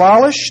should be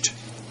abolished.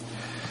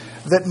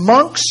 That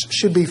monks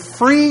should be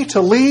free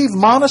to leave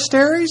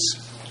monasteries.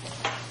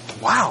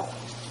 Wow.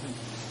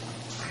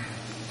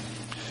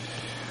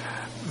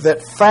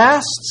 That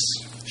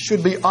fasts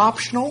should be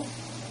optional.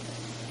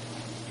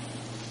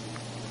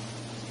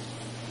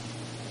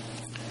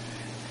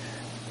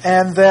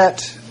 And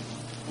that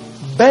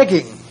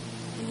begging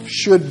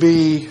should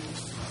be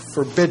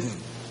forbidden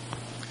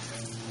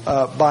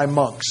by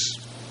monks.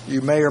 You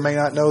may or may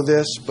not know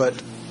this, but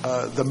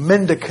the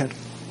mendicant,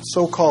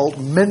 so-called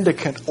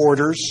mendicant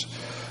orders,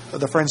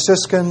 the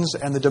Franciscans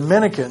and the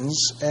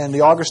Dominicans and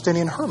the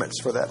Augustinian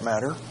hermits, for that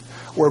matter,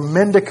 were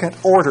mendicant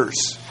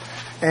orders.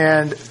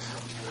 And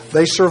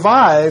they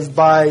survived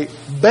by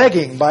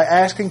begging, by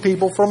asking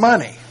people for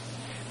money,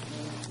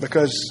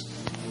 because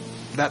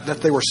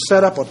that they were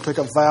set up to take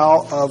a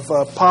vow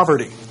of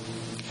poverty.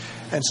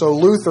 And so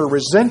Luther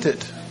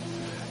resented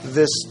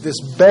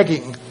this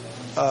begging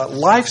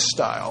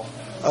lifestyle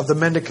of the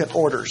mendicant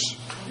orders.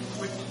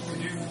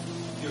 Could you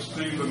just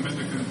name the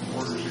mendicant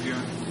orders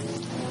again?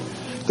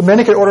 The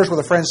mendicant orders were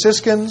the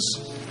Franciscans,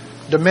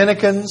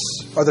 Dominicans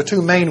are the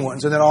two main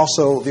ones, and then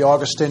also the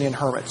Augustinian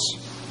hermits.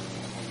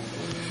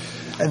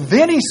 And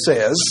then he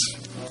says,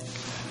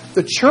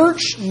 the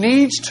church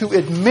needs to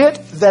admit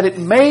that it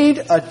made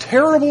a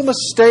terrible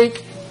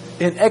mistake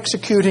in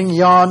executing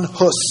Jan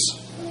Hus.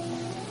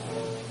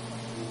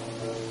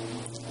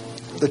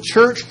 The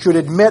church should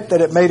admit that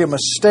it made a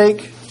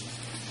mistake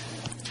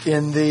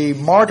in the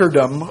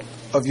martyrdom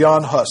of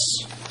Jan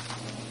Hus.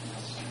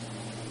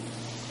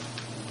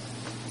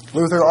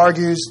 Luther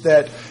argues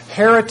that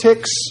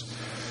heretics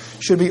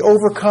should be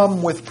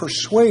overcome with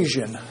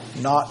persuasion,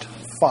 not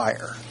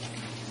fire.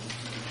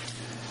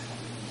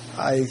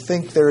 I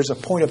think there is a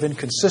point of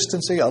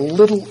inconsistency, a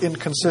little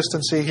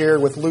inconsistency here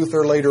with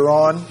Luther later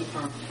on,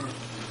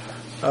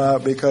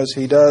 because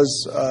he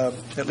does,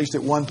 at least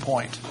at one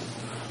point,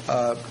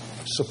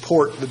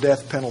 support the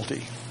death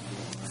penalty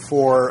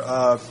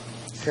for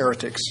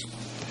heretics.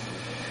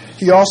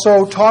 He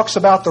also talks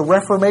about the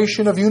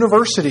reformation of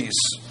universities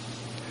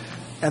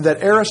and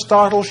that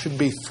Aristotle should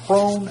be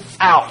thrown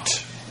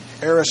out.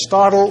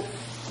 Aristotle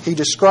he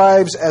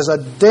describes as a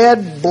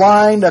dead,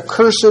 blind,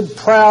 accursed,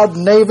 proud,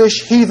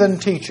 knavish, heathen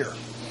teacher.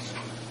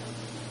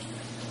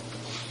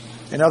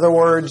 In other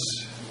words,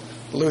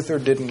 Luther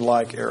didn't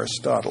like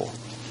Aristotle.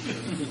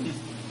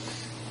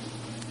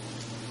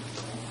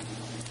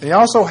 He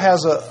also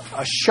has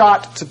a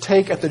shot to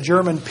take at the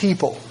German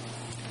people.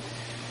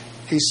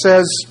 He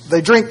says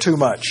they drink too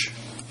much.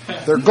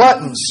 They're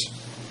gluttons.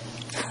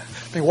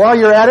 I mean, while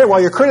you're at it, while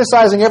you're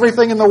criticizing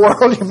everything in the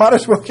world, you might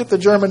as well get the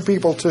German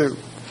people too.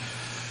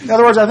 In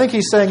other words, I think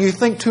he's saying you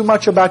think too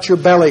much about your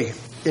belly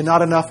and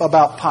not enough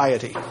about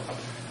piety.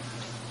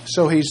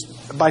 So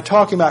by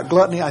talking about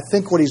gluttony, I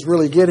think what he's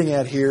really getting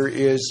at here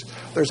is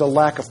there's a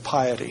lack of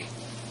piety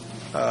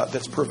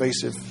that's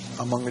pervasive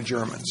among the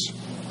Germans.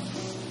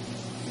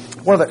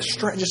 One of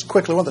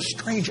the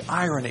strange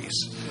ironies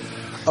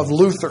of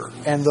Luther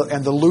and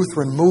the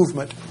Lutheran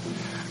movement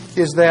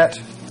is that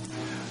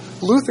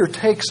Luther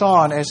takes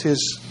on as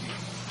his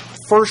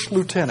first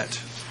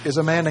lieutenant is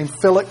a man named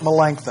Philip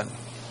Melanchthon.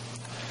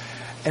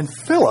 And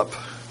Philip,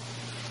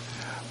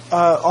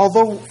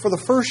 although for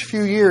the first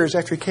few years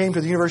after he came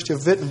to the University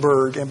of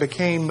Wittenberg and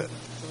became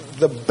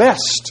the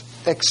best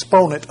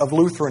exponent of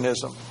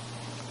Lutheranism,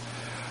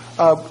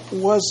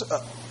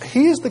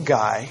 he is the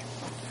guy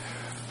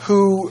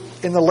who,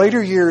 in the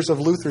later years of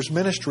Luther's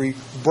ministry,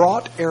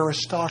 brought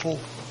Aristotle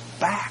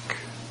back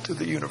to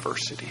the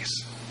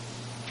universities.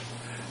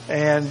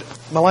 And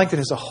Melanchthon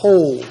is a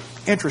whole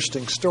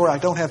interesting story. I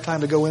don't have time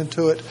to go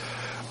into it.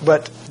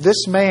 But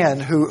this man,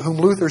 whom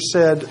Luther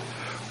said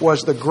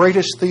was the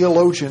greatest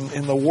theologian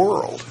in the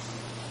world,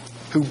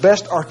 who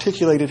best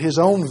articulated his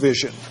own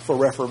vision for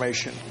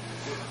Reformation,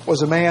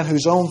 was a man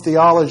whose own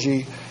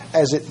theology,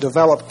 as it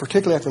developed,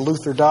 particularly after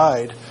Luther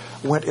died,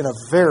 went in a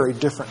very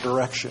different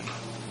direction.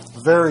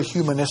 Very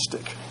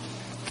humanistic.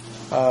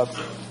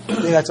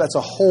 That's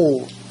a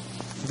whole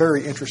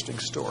very interesting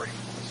story.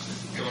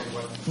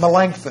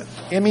 Melanchthon.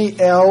 Melanchthon.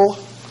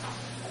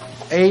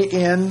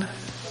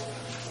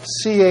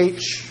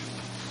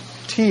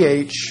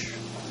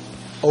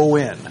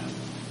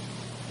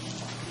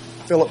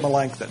 Philip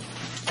Melanchthon.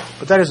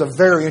 But that is a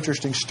very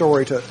interesting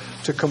story to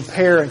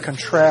compare and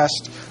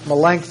contrast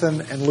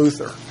Melanchthon and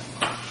Luther.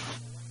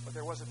 But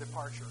there was a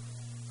departure,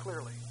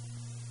 clearly.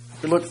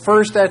 We look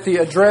first at the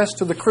address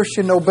to the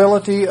Christian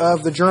nobility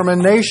of the German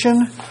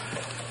nation,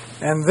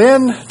 and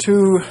then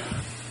to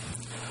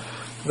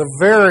the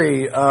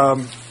very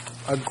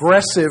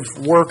aggressive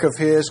work of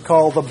his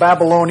called the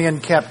Babylonian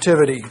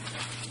Captivity.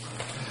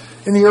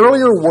 In the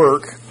earlier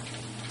work,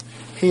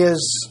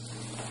 his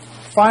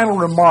final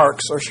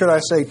remarks, or should I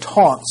say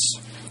taunts,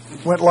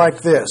 went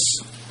like this.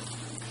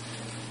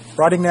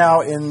 Writing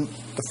now in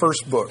the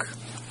first book,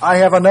 I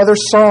have another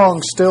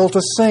song still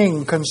to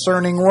sing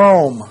concerning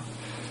Rome.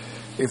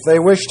 If they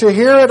wish to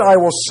hear it, I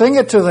will sing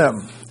it to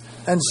them,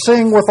 and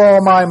sing with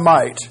all my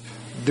might.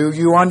 Do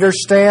you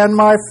understand,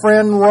 my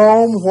friend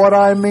Rome, what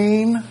I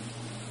mean?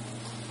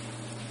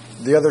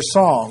 The other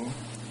song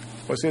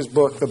was his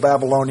book, The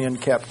Babylonian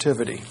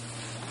Captivity.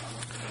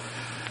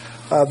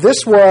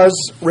 This was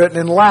written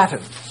in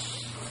Latin.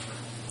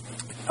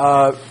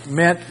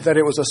 Meant that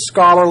it was a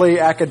scholarly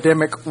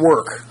academic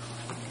work.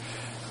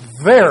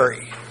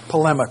 Very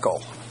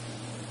polemical.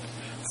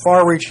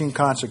 Far-reaching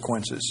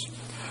consequences.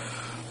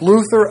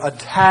 Luther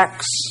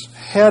attacks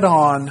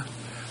head-on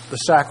the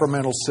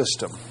sacramental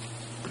system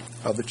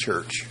of the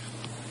church.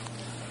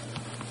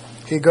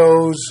 He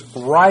goes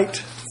right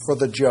for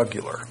the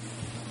jugular.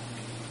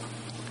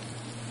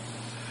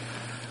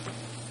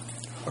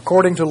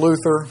 According to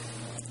Luther,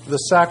 the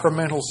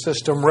sacramental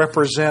system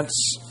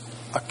represents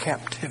a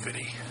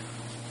captivity.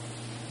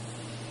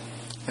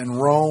 And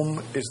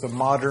Rome is the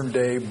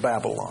modern-day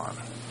Babylon.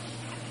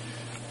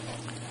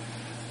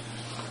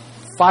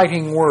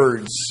 Fighting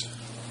words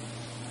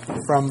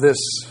from this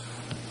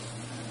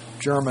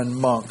German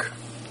monk.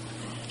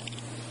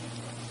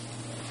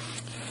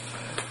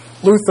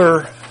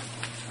 Luther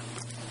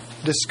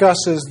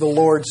discusses the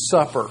Lord's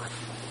Supper,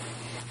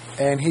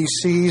 and he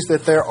sees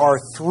that there are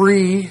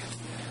three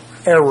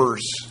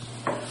errors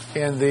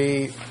in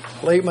the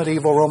late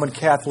medieval Roman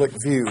Catholic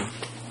view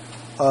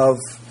of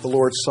the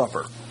Lord's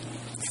Supper.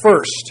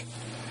 First,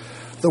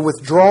 the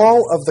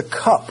withdrawal of the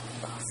cup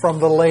from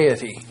the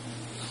laity.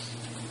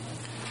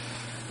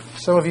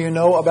 Some of you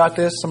know about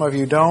this, some of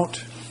you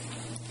don't.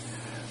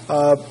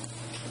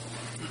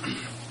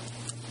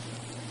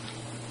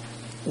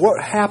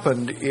 What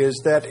happened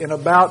is that in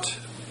about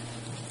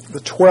the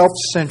 12th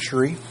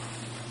century,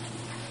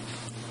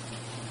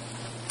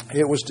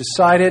 it was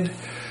decided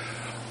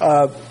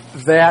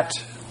that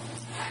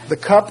the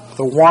cup,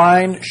 the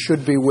wine,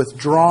 should be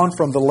withdrawn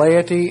from the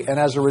laity, and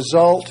as a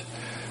result,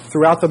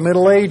 throughout the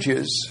Middle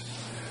Ages,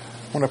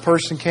 when a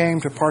person came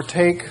to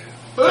partake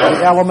of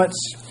the elements,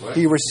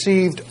 he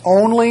received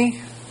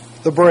only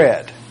the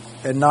bread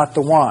and not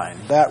the wine.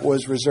 That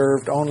was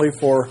reserved only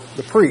for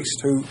the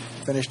priest, who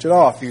finished it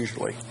off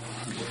usually.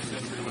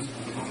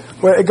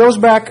 Well, it goes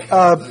back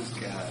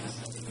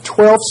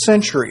 12th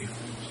century,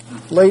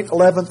 late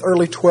 11th,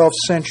 early 12th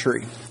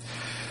century.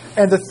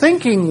 And the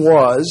thinking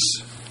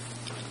was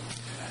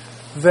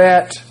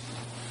that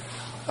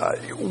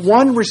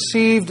one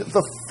received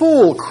the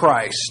full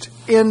Christ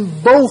in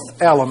both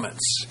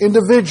elements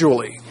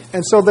individually,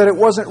 and so that it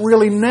wasn't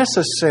really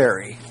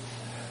necessary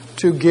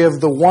to give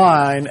the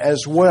wine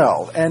as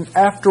well. And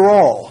after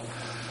all,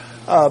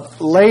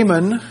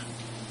 laymen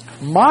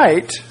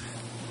might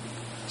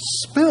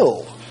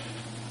spill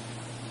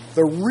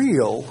the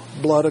real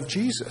blood of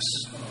Jesus,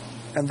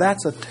 and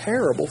that's a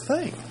terrible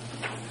thing.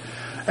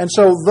 And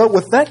so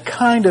with that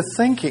kind of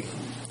thinking,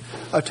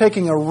 of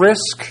taking a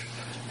risk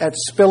at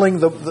spilling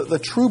the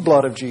true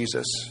blood of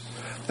Jesus,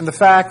 and the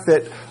fact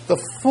that the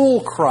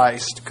full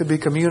Christ could be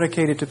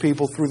communicated to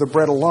people through the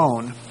bread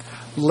alone,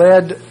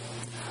 led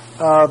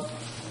Roman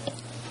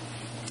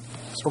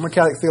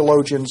Catholic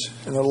theologians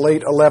in the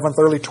late 11th,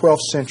 early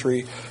 12th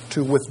century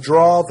to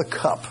withdraw the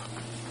cup.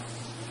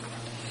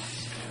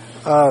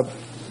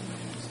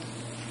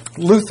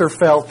 Luther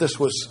felt this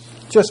was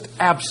just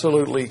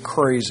absolutely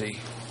crazy.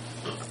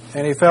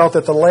 And he felt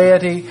that the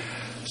laity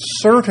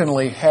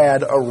certainly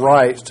had a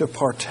right to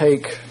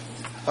partake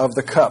of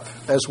the cup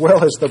as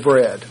well as the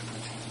bread.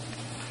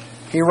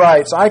 He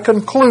writes, "I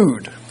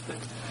conclude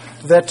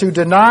that to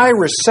deny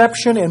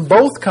reception in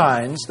both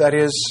kinds, that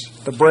is,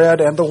 the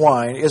bread and the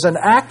wine, is an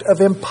act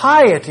of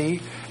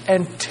impiety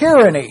and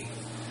tyranny,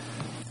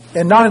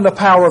 and not in the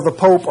power of the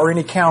Pope or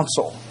any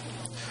council.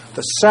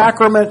 The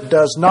sacrament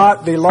does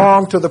not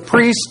belong to the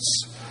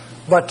priests,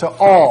 but to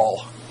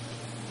all."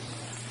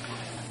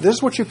 This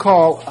is what you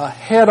call a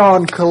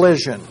head-on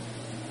collision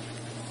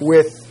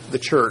with the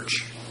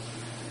church.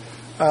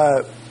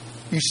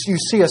 You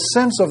see a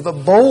sense of the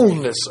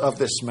boldness of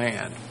this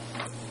man.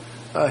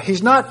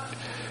 He's not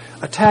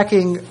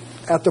attacking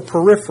at the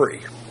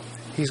periphery.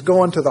 He's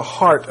going to the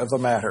heart of the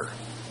matter.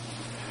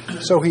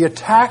 So he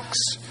attacks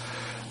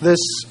this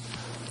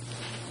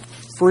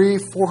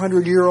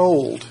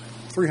 300-year-old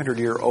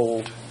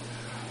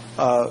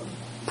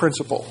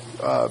principle.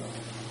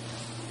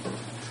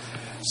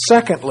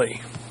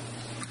 Secondly,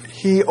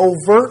 he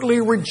overtly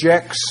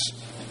rejects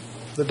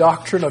the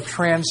doctrine of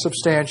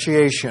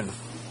transubstantiation.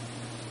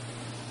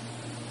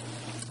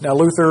 Now,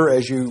 Luther,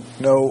 as you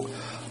know,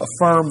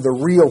 affirmed the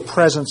real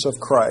presence of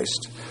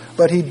Christ,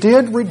 but he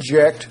did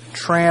reject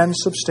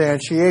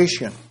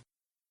transubstantiation.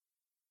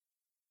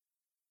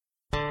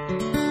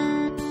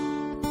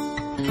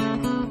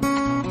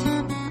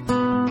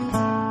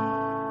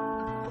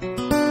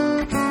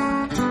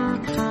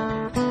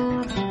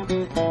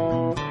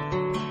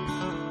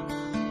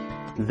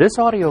 This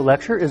audio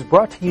lecture is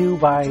brought to you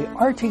by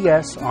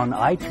RTS on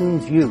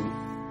iTunes U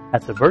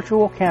at the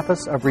virtual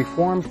campus of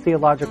Reformed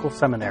Theological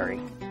Seminary.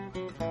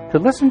 To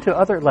listen to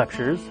other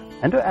lectures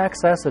and to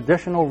access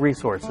additional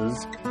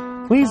resources,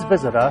 please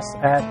visit us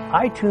at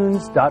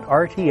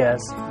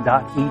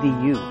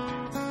itunes.rts.edu.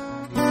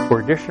 For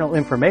additional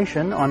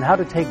information on how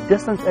to take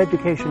distance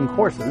education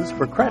courses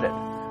for credit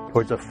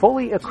towards a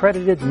fully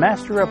accredited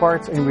Master of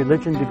Arts in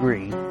Religion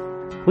degree,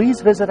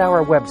 please visit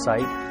our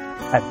website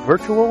at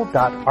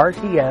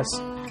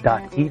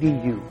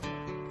virtual.rts.edu.